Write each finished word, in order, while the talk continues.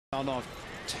Fouled off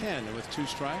 10 with 2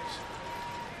 strikes.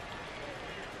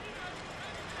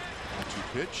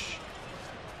 1-2 pitch.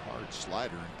 Hard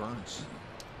slider, and Burns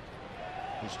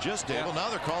was just able. Now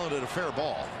they're calling it a fair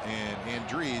ball, and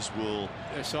Andriese will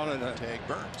tag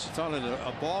Burns. It's on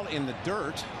a ball in the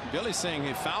dirt. Billy's saying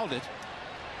he fouled it,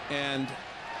 and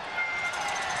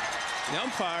the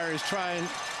umpire is trying.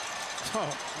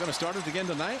 Oh, going to start it again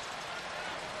tonight?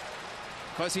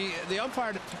 Because the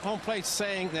umpire at home plate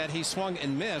saying that he swung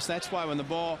and missed. That's why when the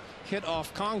ball hit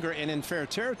off Conger and in fair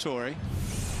territory,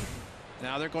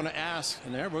 now they're going to ask,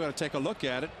 and we're going to take a look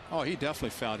at it. Oh, he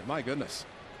definitely fouled it. My goodness.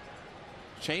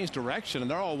 Changed direction,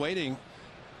 and they're all waiting.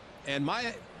 And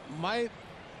my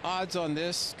odds on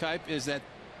this, Kipe, is that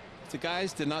the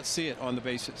guys did not see it on the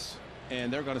bases,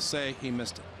 and they're going to say he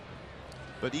missed it.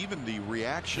 But even the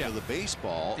reaction of the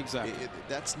baseball,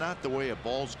 that's not the way a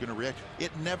ball's going to react. It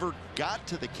never got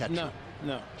to the catcher.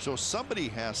 No. So somebody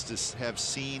has to have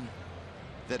seen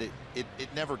that it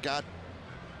never got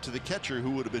to the catcher, who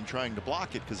would have been trying to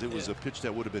block it, because it was a pitch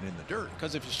that would have been in the dirt.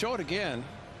 Because if you show it again,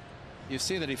 you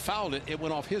see that he fouled it. It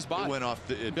went off his body. It went off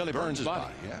Billy Burns'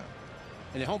 body. Yeah.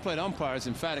 And the home plate umpire is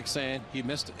emphatic, saying he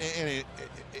missed it. And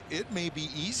it may be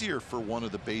easier for one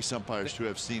of the base umpires to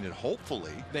have seen it.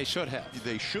 Hopefully, they should have.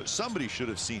 Somebody should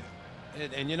have seen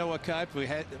it. And you know what, Kipe?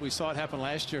 We saw it happen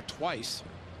last year twice.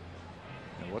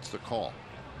 And what's the call?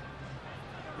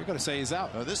 You're going to say he's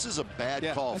out. No, this is a bad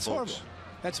call, that's folks. Horrible.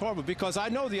 That's horrible, because I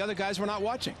know the other guys were not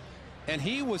watching. And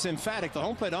he was emphatic. The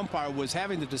home plate umpire was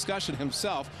having the discussion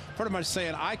himself, pretty much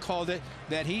saying, I called it,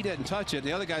 that he didn't touch it.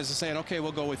 The other guys are saying, okay,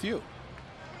 we'll go with you.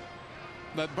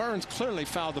 But Burns clearly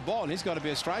fouled the ball, and he's got to be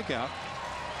a strikeout.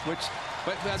 But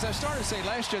as I started to say,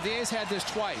 last year the A's had this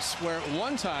twice, where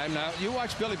one time, now you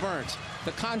watch Billy Burns,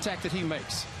 the contact that he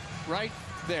makes right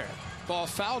there, ball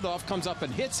fouled off, comes up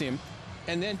and hits him,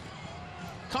 and then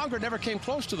Conger never came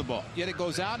close to the ball, yet it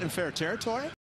goes out in fair territory.